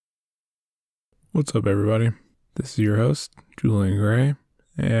What's up, everybody? This is your host, Julian Gray,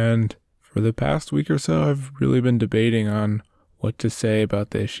 and for the past week or so, I've really been debating on what to say about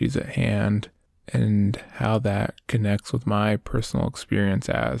the issues at hand and how that connects with my personal experience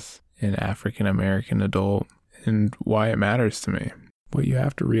as an African American adult and why it matters to me. What you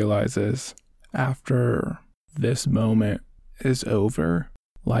have to realize is, after this moment is over,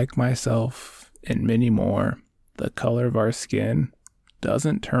 like myself and many more, the color of our skin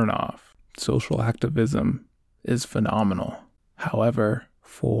doesn't turn off. Social activism is phenomenal. However,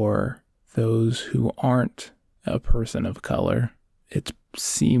 for those who aren't a person of color, it's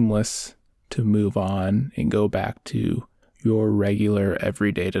seamless to move on and go back to your regular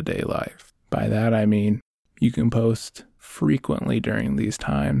everyday to-day life. By that I mean you can post frequently during these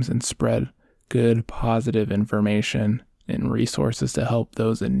times and spread good, positive information and resources to help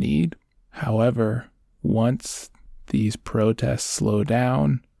those in need. However, once these protests slow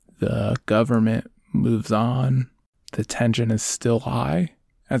down, the government moves on, the tension is still high.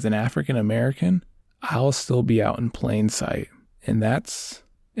 As an African American, I'll still be out in plain sight. And that's,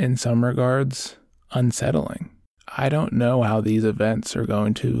 in some regards, unsettling. I don't know how these events are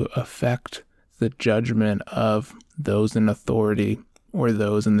going to affect the judgment of those in authority or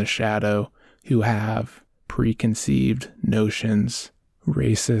those in the shadow who have preconceived notions,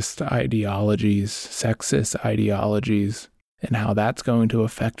 racist ideologies, sexist ideologies, and how that's going to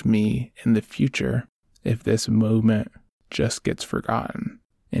affect me in the future if this movement just gets forgotten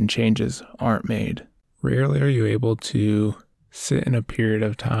and changes aren't made. Rarely are you able to sit in a period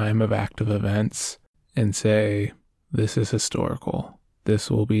of time of active events and say, this is historical. This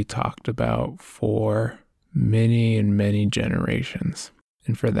will be talked about for many and many generations.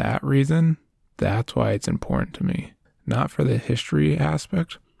 And for that reason, that's why it's important to me. Not for the history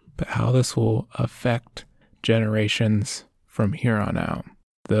aspect, but how this will affect generations from here on out.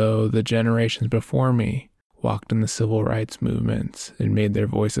 Though the generations before me walked in the civil rights movements and made their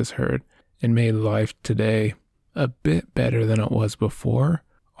voices heard and made life today a bit better than it was before,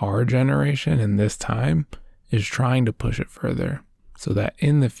 our generation in this time is trying to push it further so that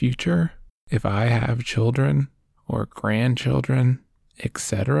in the future, if I have children or grandchildren,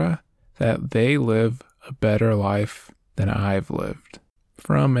 etc., that they live a better life than I've lived.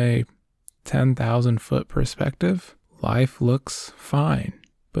 From a 10,000 foot perspective, life looks fine,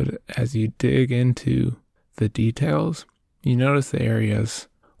 but as you dig into the details, you notice the areas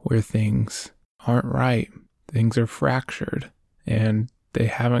where things aren't right, things are fractured, and they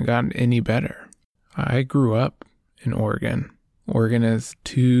haven't gotten any better. I grew up in Oregon. Oregon is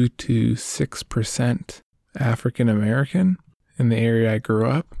 2 to 6% African American, and the area I grew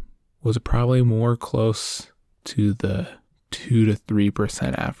up was probably more close to the 2 to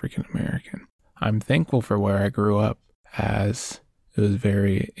 3% African American. I'm thankful for where I grew up, as it was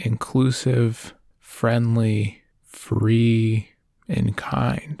very inclusive, friendly, free, and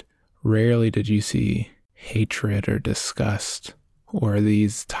kind. Rarely did you see hatred or disgust or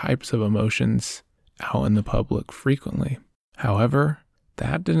these types of emotions out in the public frequently. However,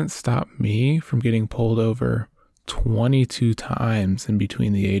 that didn't stop me from getting pulled over 22 times in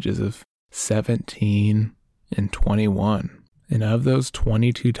between the ages of 17 and 21. And of those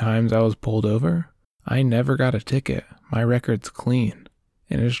 22 times I was pulled over, I never got a ticket. My record's clean.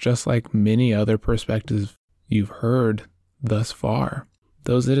 And it's just like many other perspectives you've heard thus far.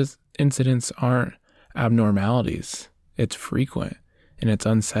 Those incidents aren't abnormalities. It's frequent and it's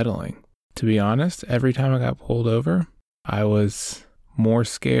unsettling. To be honest, every time I got pulled over, I was more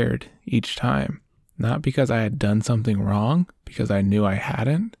scared each time. Not because I had done something wrong, because I knew I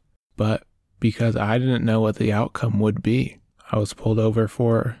hadn't, but because I didn't know what the outcome would be. I was pulled over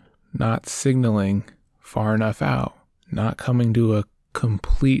for not signaling far enough out, not coming to a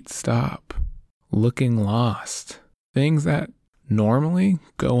complete stop, looking lost, things that normally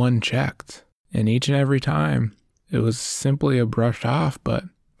go unchecked. And each and every time, it was simply a brushed off, but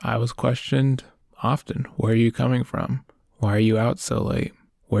I was questioned often. Where are you coming from? Why are you out so late?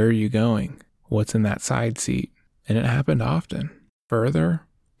 Where are you going? What's in that side seat? And it happened often. Further,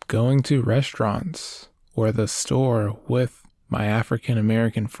 going to restaurants or the store with my African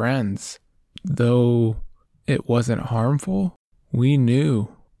American friends, though it wasn't harmful, we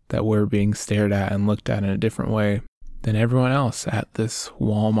knew that we're being stared at and looked at in a different way than everyone else at this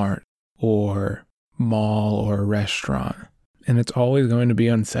Walmart or mall or restaurant. And it's always going to be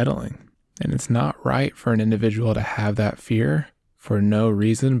unsettling. And it's not right for an individual to have that fear for no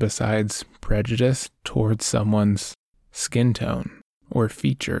reason besides prejudice towards someone's skin tone or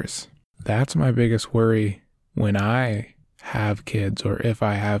features. That's my biggest worry when I have kids, or if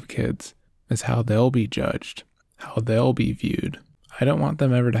I have kids, is how they'll be judged, how they'll be viewed. I don't want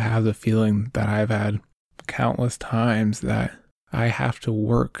them ever to have the feeling that I've had countless times, that I have to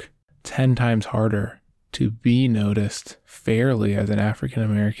work 10 times harder to be noticed fairly as an African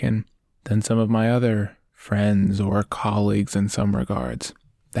American than some of my other friends or colleagues in some regards.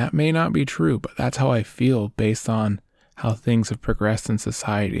 That may not be true, but that's how I feel based on how things have progressed in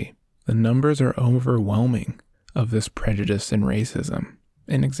society. The numbers are overwhelming of this prejudice and racism.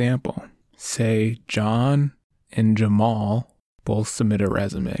 An example, say John and Jamal both submit a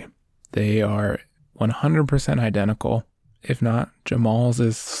resume. They are 100% identical. If not, Jamal's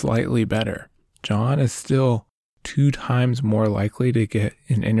is slightly better. John is still 2 times more likely to get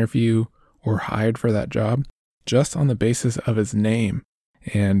an interview or hired for that job just on the basis of his name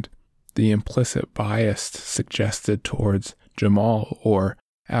and the implicit bias suggested towards Jamal or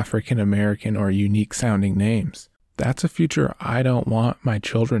African American or unique sounding names. That's a future I don't want my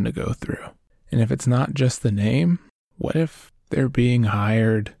children to go through. And if it's not just the name, what if they're being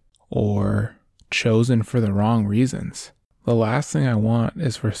hired or chosen for the wrong reasons? The last thing I want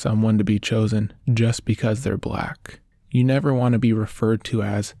is for someone to be chosen just because they're black. You never want to be referred to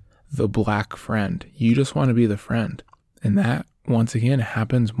as the black friend. You just want to be the friend. And that, once again,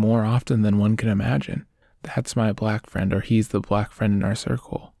 happens more often than one can imagine. That's my black friend, or he's the black friend in our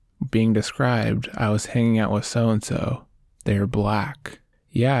circle. Being described, I was hanging out with so-and-so. They're black.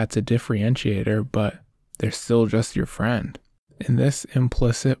 Yeah, it's a differentiator, but they're still just your friend. And this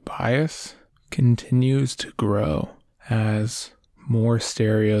implicit bias continues to grow as more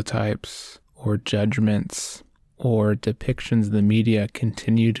stereotypes or judgments or depictions in the media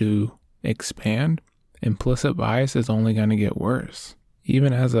continue to expand. Implicit bias is only going to get worse.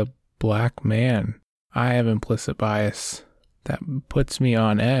 Even as a black man, I have implicit bias that puts me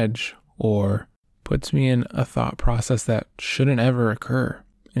on edge or puts me in a thought process that shouldn't ever occur.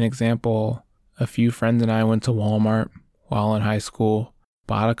 An example, a few friends and I went to Walmart while in high school,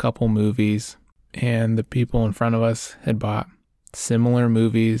 bought a couple movies, and the people in front of us had bought similar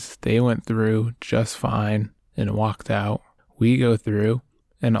movies. They went through just fine and walked out. We go through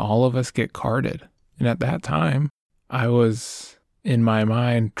and all of us get carded. And at that time, I was in my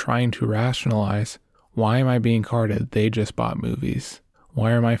mind trying to rationalize, why am I being carded? They just bought movies.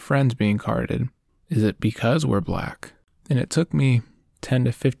 Why are my friends being carded? Is it because we're black? And it took me 10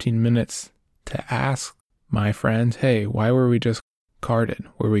 to 15 minutes to ask my friends, hey, why were we just carded?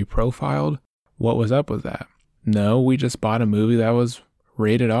 Were we profiled? What was up with that? No, we just bought a movie that was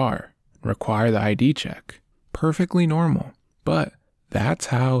rated R, require the ID check. Perfectly normal. But that's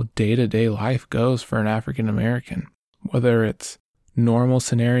how day-to-day life goes for an African American. Whether it's normal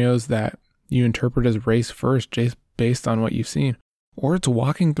scenarios that you interpret as race first just based on what you've seen, or it's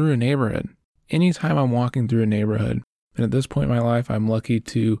walking through a neighborhood. Anytime I'm walking through a neighborhood, and at this point in my life, I'm lucky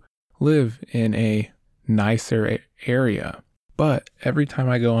to live in a nicer area. But every time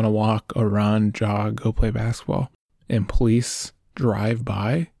I go on a walk, a run, jog, go play basketball, and police drive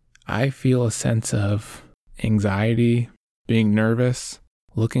by, I feel a sense of anxiety, being nervous,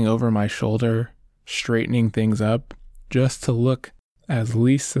 looking over my shoulder, straightening things up, just to look as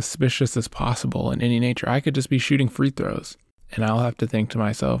least suspicious as possible in any nature. I could just be shooting free throws, and I'll have to think to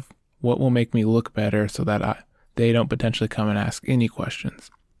myself, what will make me look better so that they don't potentially come and ask any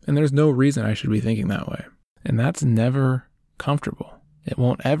questions? And there's no reason I should be thinking that way. And that's never comfortable. It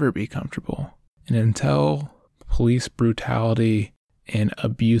won't ever be comfortable. And until police brutality and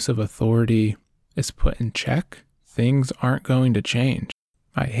abuse of authority is put in check, things aren't going to change.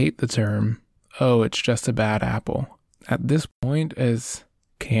 I hate the term, oh, it's just a bad apple. At this point, as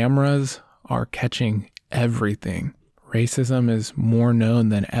cameras are catching everything, racism is more known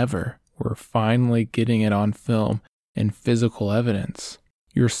than ever. We're finally getting it on film and physical evidence.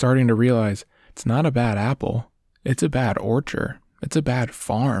 You're starting to realize it's not a bad apple. It's a bad orchard. It's a bad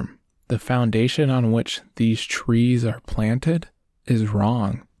farm. The foundation on which these trees are planted is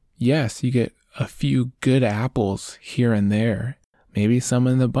wrong. Yes, you get a few good apples here and there, maybe some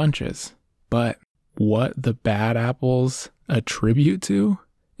in the bunches, but what the bad apples attribute to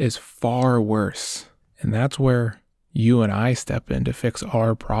is far worse. And that's where you and I step in to fix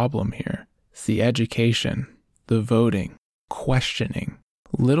our problem here. It's the education, the voting, questioning,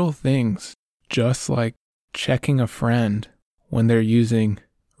 little things, just like checking a friend when they're using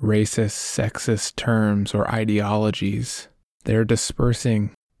racist, sexist terms or ideologies. They're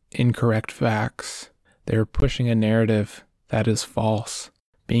dispersing incorrect facts. They're pushing a narrative that is false.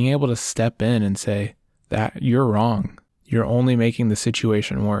 Being able to step in and say that you're wrong. You're only making the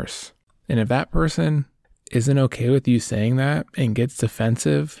situation worse. And if that person isn't okay with you saying that and gets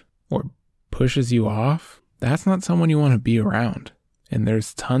defensive or pushes you off, that's not someone you want to be around. And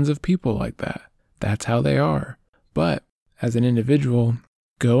there's tons of people like that. That's how they are. But as an individual,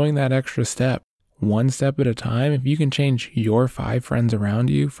 going that extra step, one step at a time, if you can change your 5 friends around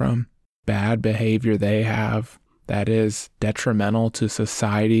you from bad behavior they have that is detrimental to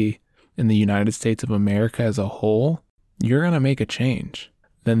society in the United States of America as a whole, you're going to make a change.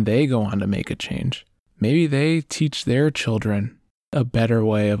 Then they go on to make a change. Maybe they teach their children a better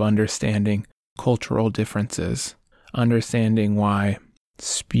way of understanding cultural differences, understanding why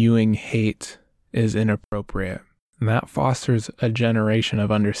spewing hate is inappropriate. And that fosters a generation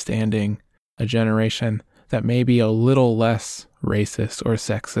of understanding, a generation that may be a little less racist or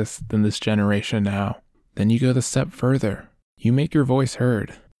sexist than this generation now. Then you go the step further. You make your voice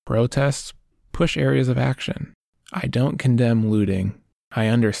heard. Protests push areas of action. I don't condemn looting. I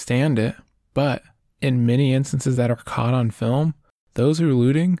understand it, but in many instances that are caught on film, those who are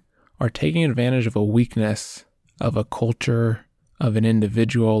looting are taking advantage of a weakness, of a culture, of an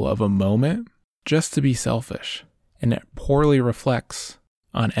individual, of a moment, just to be selfish. And it poorly reflects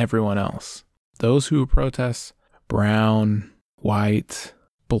on everyone else. Those who protest, brown, white,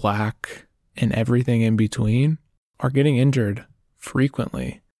 black, and everything in between, are getting injured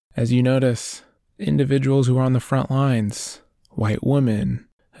frequently. As you notice, individuals who are on the front lines, white women,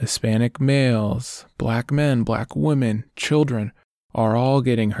 Hispanic males, black men, black women, children, are all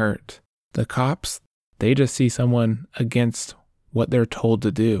getting hurt. The cops, they just see someone against what they're told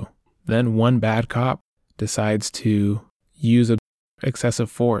to do. Then one bad cop decides to use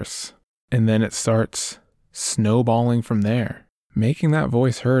excessive force, and then it starts snowballing from there. Making that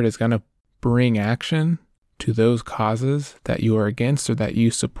voice heard is going to bring action to those causes that you are against or that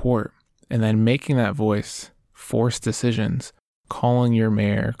you support. And then making that voice force decisions, calling your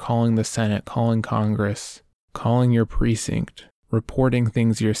mayor, calling the Senate, calling Congress, calling your precinct, reporting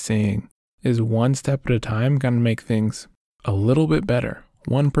things you're seeing, is one step at a time going to make things a little bit better,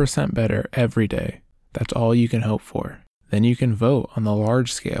 1% better every day. That's all you can hope for. Then you can vote on the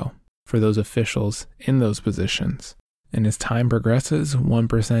large scale for those officials in those positions. And as time progresses,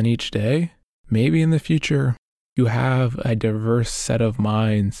 1% each day, maybe in the future, you have a diverse set of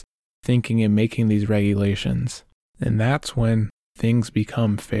minds thinking and making these regulations. And that's when things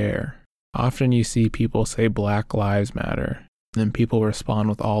become fair. Often you see people say Black Lives Matter, then people respond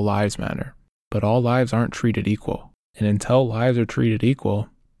with all lives matter. But all lives aren't treated equal. And until lives are treated equal,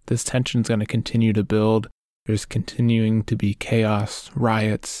 this tension is going to continue to build. There's continuing to be chaos,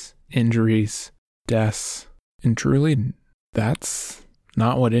 riots, injuries, deaths. And truly, that's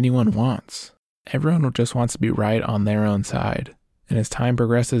not what anyone wants. Everyone just wants to be right on their own side. And as time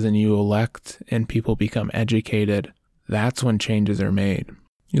progresses and you elect and people become educated, that's when changes are made.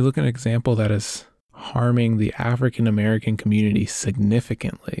 You look at an example that is harming the African American community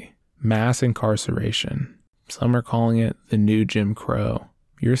significantly. Mass incarceration. Some are calling it the new Jim Crow.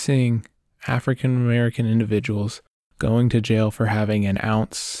 You're seeing African American individuals going to jail for having an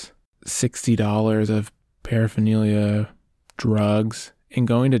ounce, $60 of paraphernalia, drugs, and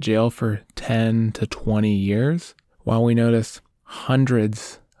going to jail for 10 to 20 years, while we notice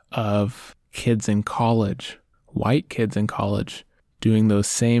hundreds of kids in college, white kids in college, doing those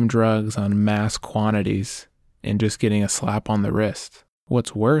same drugs on mass quantities and just getting a slap on the wrist.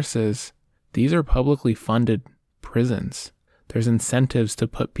 What's worse is these are publicly funded prisons. There's incentives to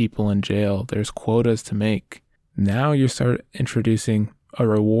put people in jail. There's quotas to make. Now you start introducing a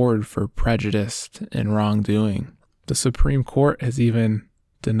reward for prejudice and wrongdoing. The Supreme Court has even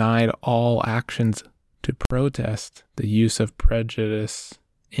denied all actions to protest the use of prejudice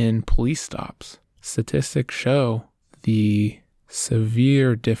in police stops. Statistics show the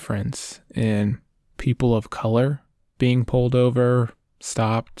severe difference in people of color being pulled over,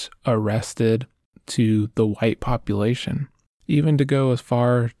 stopped, arrested to the white population. Even to go as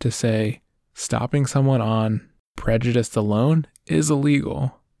far to say stopping someone on prejudice alone is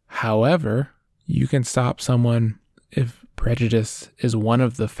illegal. However, you can stop someone if prejudice is one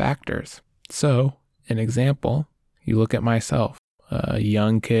of the factors. So, an example, you look at myself, a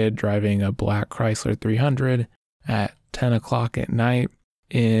young kid driving a black Chrysler 300 at 10 o'clock at night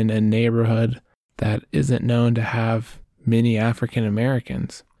in a neighborhood that isn't known to have many African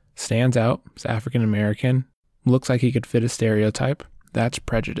Americans. Stands out, is African American, looks like he could fit a stereotype. That's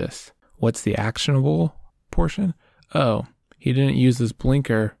prejudice. What's the actionable portion? Oh, he didn't use his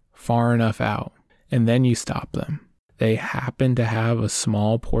blinker far enough out. And then you stop them. They happen to have a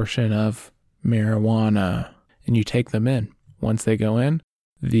small portion of marijuana, and you take them in. Once they go in,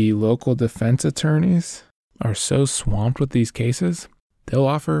 the local defense attorneys are so swamped with these cases, they'll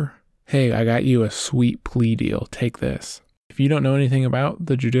offer, hey, I got you a sweet plea deal. Take this. If you don't know anything about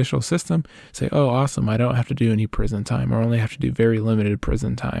the judicial system, say, oh, awesome, I don't have to do any prison time, or only have to do very limited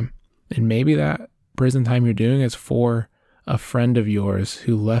prison time. And maybe that prison time you're doing is for a friend of yours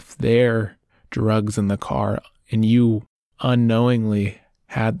who left their drugs in the car and you unknowingly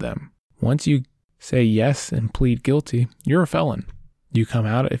had them. Once you say yes and plead guilty, you're a felon. You come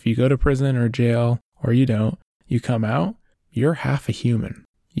out, if you go to prison or jail or you don't, you come out, you're half a human.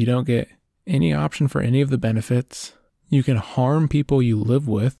 You don't get any option for any of the benefits. You can harm people you live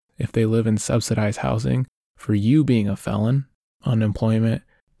with if they live in subsidized housing for you being a felon, unemployment,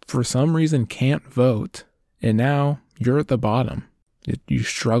 for some reason can't vote, and now you're at the bottom. You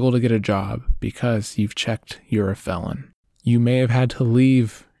struggle to get a job because you've checked you're a felon. You may have had to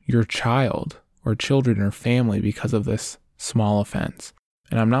leave your child or children or family because of this small offense.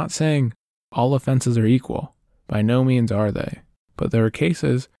 And I'm not saying all offenses are equal. By no means are they. But there are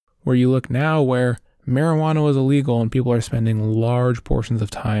cases where you look now where marijuana was illegal and people are spending large portions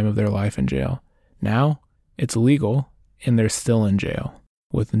of time of their life in jail. Now it's legal and they're still in jail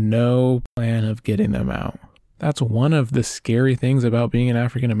with no plan of getting them out. That's one of the scary things about being an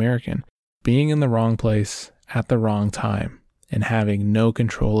African American, being in the wrong place at the wrong time and having no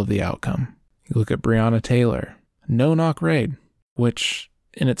control of the outcome. You look at Breonna Taylor, no-knock raid, which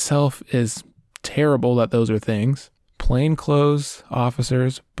in itself is terrible that those are things. Plainclothes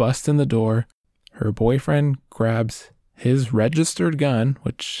officers bust in the door. Her boyfriend grabs his registered gun,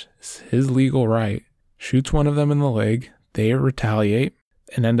 which is his legal right, shoots one of them in the leg. They retaliate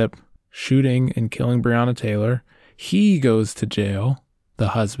and end up shooting and killing Breonna Taylor. He goes to jail, the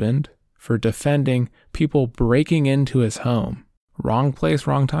husband, for defending people breaking into his home. Wrong place,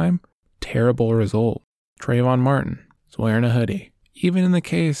 wrong time. Terrible result. Trayvon Martin is wearing a hoodie. Even in the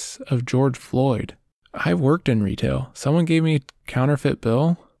case of George Floyd, I've worked in retail. Someone gave me a counterfeit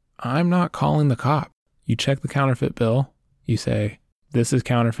bill. I'm not calling the cop. You check the counterfeit bill. You say, this is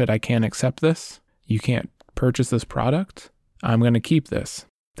counterfeit. I can't accept this. You can't purchase this product. I'm going to keep this.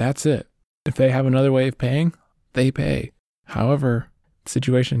 That's it. If they have another way of paying, they pay. However,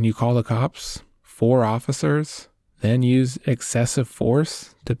 situation, you call the cops, 4 officers, then use excessive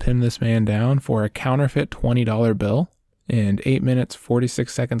force to pin this man down for a counterfeit $20 bill. And 8 minutes,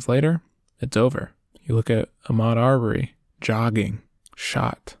 46 seconds later, it's over. You look at Ahmaud Arbery, jogging,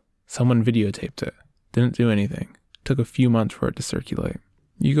 shot. Someone videotaped it. Didn't do anything. Took a few months for it to circulate.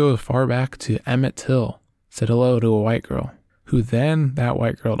 You go as far back to Emmett Till, said hello to a white girl, who then, that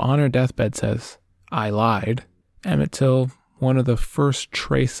white girl on her deathbed says, I lied. Emmett Till, one of the first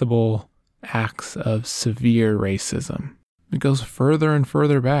traceable acts of severe racism. It goes further and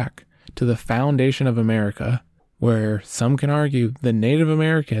further back to the foundation of America, where some can argue the Native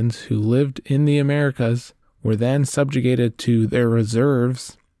Americans who lived in the Americas were then subjugated to their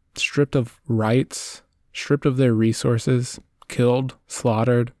reserves, stripped of rights, stripped of their resources, killed,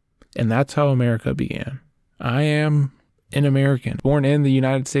 slaughtered, and that's how America began. I am an American, born in the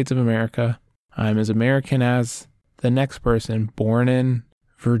United States of America. I'm as American as the next person born in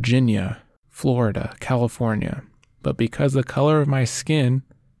Virginia, Florida, California. But because the color of my skin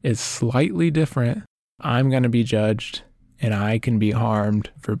is slightly different, I'm going to be judged and I can be harmed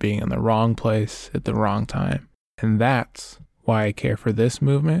for being in the wrong place at the wrong time. And that's why I care for this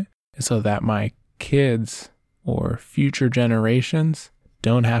movement, is so that my kids or future generations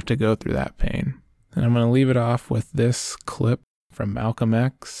don't have to go through that pain. And I'm going to leave it off with this clip from Malcolm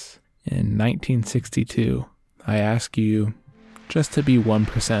X in 1962. I ask you just to be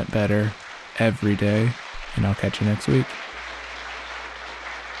 1% better every day, and I'll catch you next week.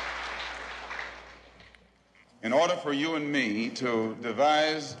 In order for you and me to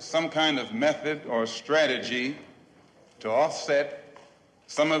devise some kind of method or strategy to offset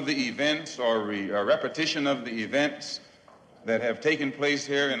some of the events or repetition of the events that have taken place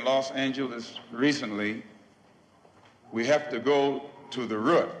here in Los Angeles recently, we have to go to the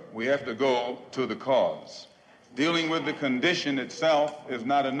root. We have to go to the cause. Dealing with the condition itself is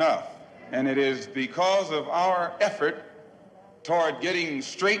not enough. And it is because of our effort toward getting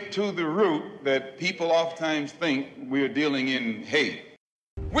straight to the root that people oftentimes think we're dealing in hate.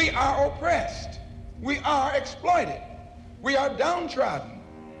 We are oppressed. We are exploited. We are downtrodden.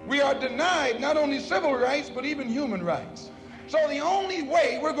 We are denied not only civil rights, but even human rights. So the only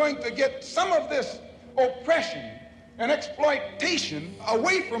way we're going to get some of this oppression and exploitation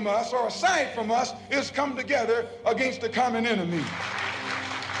away from us or aside from us is come together against the common enemy.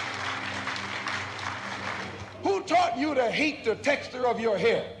 Who taught you to hate the texture of your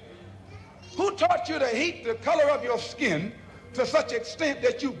hair? Who taught you to hate the color of your skin to such extent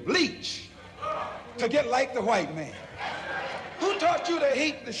that you bleach to get like the white man? Who taught you to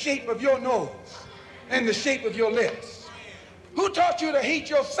hate the shape of your nose and the shape of your lips? Who taught you to hate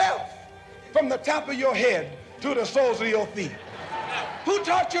yourself from the top of your head to the soles of your feet? Who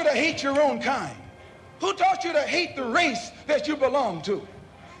taught you to hate your own kind? Who taught you to hate the race that you belong to?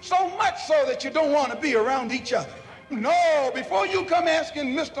 So much so that you don't want to be around each other. No, before you come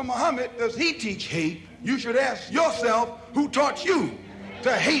asking Mr. Muhammad, does he teach hate? You should ask yourself, who taught you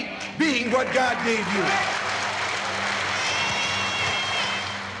to hate being what God gave you?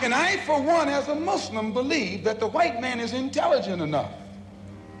 And I, for one, as a Muslim, believe that the white man is intelligent enough.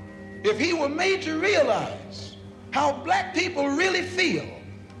 If he were made to realize how black people really feel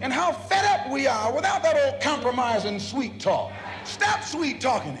and how fed up we are without that old compromise and sweet talk. Stop sweet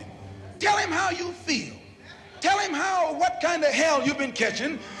talking him. Tell him how you feel. Tell him what kind of hell you've been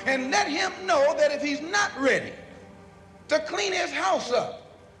catching, and let him know that if he's not ready to clean his house up,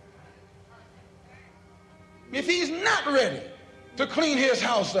 if he's not ready to clean his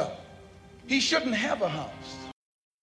house up, he shouldn't have a house.